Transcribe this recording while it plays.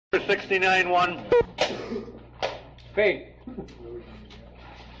69-1. Fade.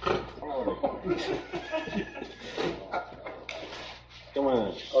 Come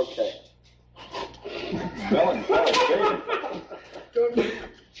on. Okay. Spelling.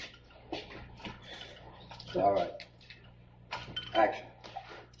 All right. Action.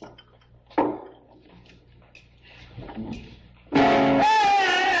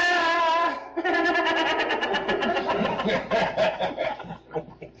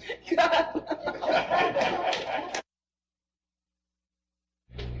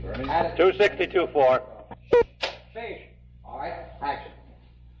 At 262-4. Fade. All right. Action.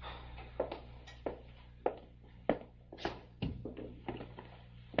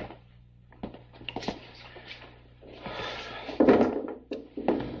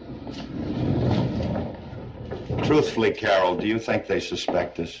 Truthfully, Carol, do you think they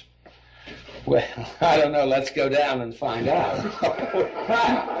suspect us? Well, I don't know. Let's go down and find out.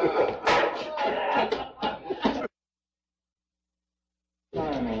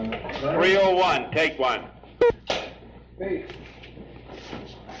 301, take one. Fade.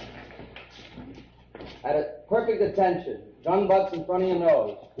 At a perfect attention. Gun butts in front of your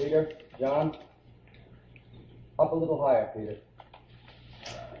nose. Peter, John. Up a little higher, Peter.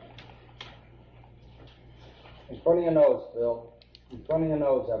 In front of your nose, Phil. In front of your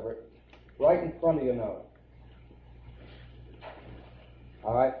nose, Everett. Right in front of your nose.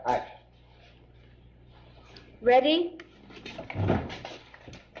 All right, action. Ready?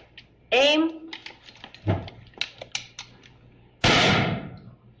 Aim.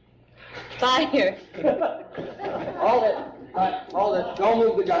 Fire. Hold it. Hold it. Don't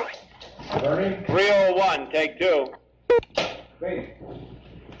move the gun. 301, take two. Ready.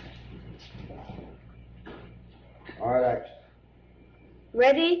 All right, action.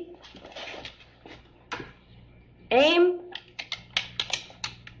 Ready? Aim.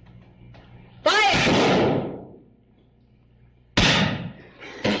 Fire!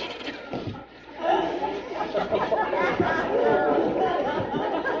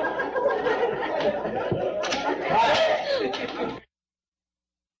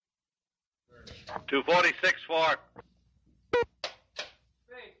 246-4.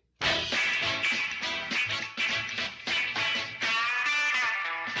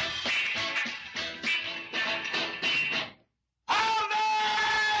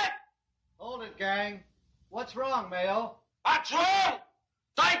 Hold it, gang. What's wrong, Mayo? What's wrong?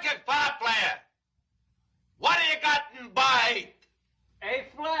 Psychic power player. What do you got in by? A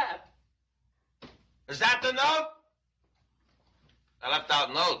flat. Is that the note? I left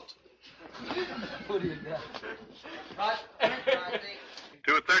out note. What do you got?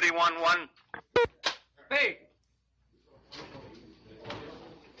 231-1. Fade.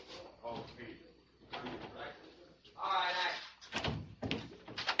 All right, action.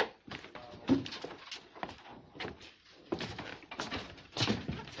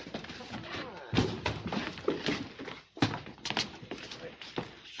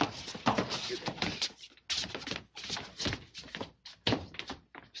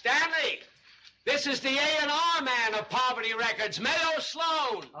 Stanley, this is the A&R man of Poverty Records, Mayo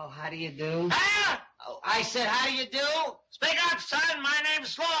Sloan. Oh, how do you do? Huh? Oh, I said, how do you do? Speak up, son. My name's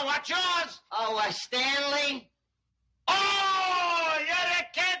Sloan. What's yours? Oh, Stanley? Oh, you're the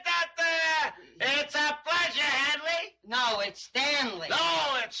kid out there. It's a pleasure, Hanley. No, it's Stanley.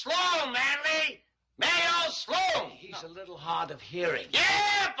 No, it's Sloan, Hanley. Mayo Sloan. He's a little hard of hearing.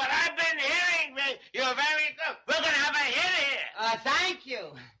 Yeah, but I've been hearing. You're very good. We're going to have a hit here. Thank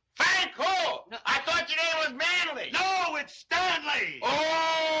you. Frank who? No. I thought your name was Manley. No, it's Stanley.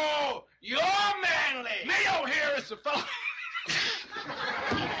 Oh, you're Manley. Mayo here is the fellow.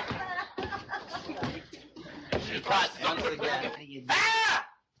 How do you do? Ah!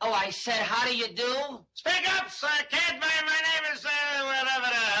 Oh, I said, how do you do? Speak up, sir, kid. My name is, whatever the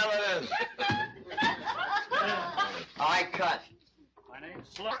hell it is. I cut. My name's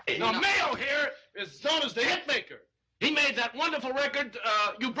Slurry. Now, Mayo here is known as the Hitmaker. He made that wonderful record,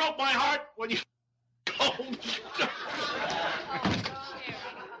 You Broke My Heart When You...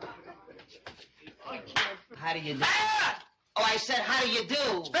 How do you do? Ah! Oh, I said, how do you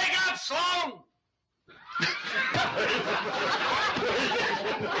do? Speak up, Sloan.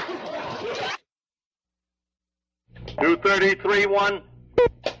 233-1.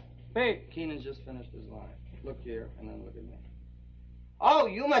 Hey, Keenan's just finished his line. Look here, and then look at me. Oh,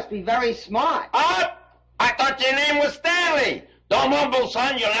 you must be very smart. Oh, I thought your name was Stanley. Don't mumble,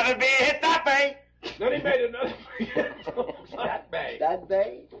 son. You'll never be a hit that way. Then he made another... that bay. That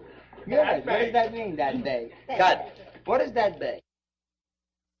bay? Good. That What bay. does that mean, that bay? Cut. What is that bay?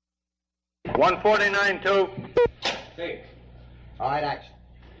 149-2. Hey. All right, action.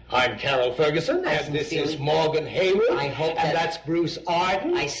 I'm Carol Ferguson, and this is Morgan Haywood. I hope and that- that's Bruce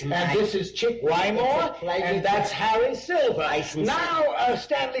Arden. And this is Chick Wymore. And that's Harry Silver. Now,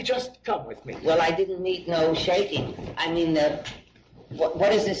 Stanley, just come with me. Well, I didn't need no shaking. I mean,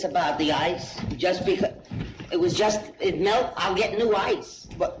 what is this about the ice? Just because it melt, I'll get new ice.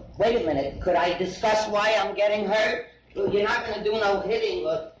 But wait a minute, could I discuss why I'm getting hurt? Well, you're not going to do no hitting,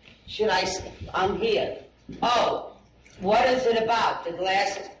 but should I? I'm here. Oh, what is it about? The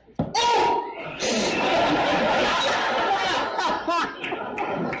glasses? Oh!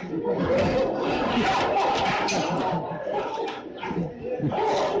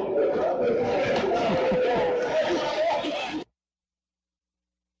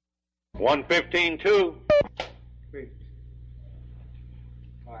 One 15-2.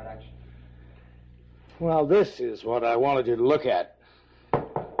 All right, action. Well, this is what I wanted you to look at.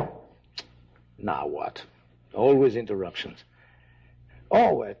 Now what? Always interruptions.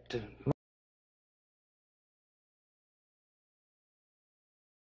 Oh,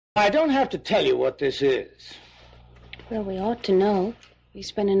 I don't have to tell you what this is. Well, we ought to know. We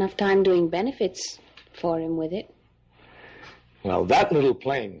spent enough time doing benefits for him with it. Well, that little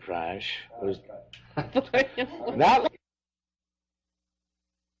plane crash was... that...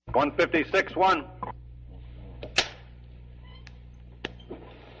 156-1.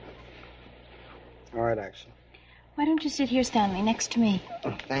 All right, action. Why don't you sit here, Stanley, next to me?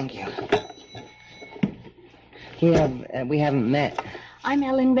 Oh, thank you. We haven't met. I'm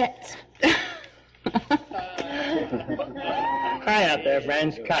Ellen Betts. Hi out there,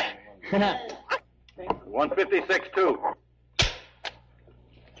 friends. Cut. 156-2.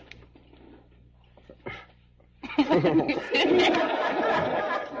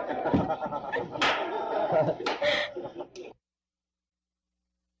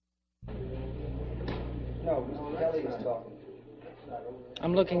 No, Mr. Kelly is talking.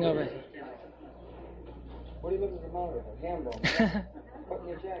 I'm looking over. What are you looking at the monitor for? Ham bone. Put in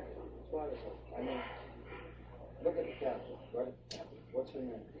your jacket. I mean, look at the captain. What's your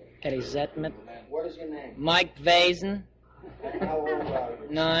name? Eddie Zetmet. What is your name? Mike Vazen. And how old are you?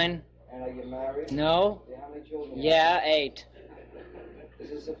 9. And are you married? No. How many children? Yeah, 8. Is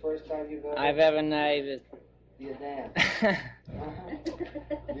this the first time you've ever? I've ever named Do you dance?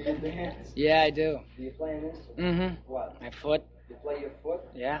 Do you dance? Yeah, I do. Do you play an instrument? Mm-hmm. What? My foot. You play your foot?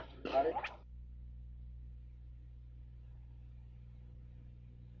 Yeah. Got it?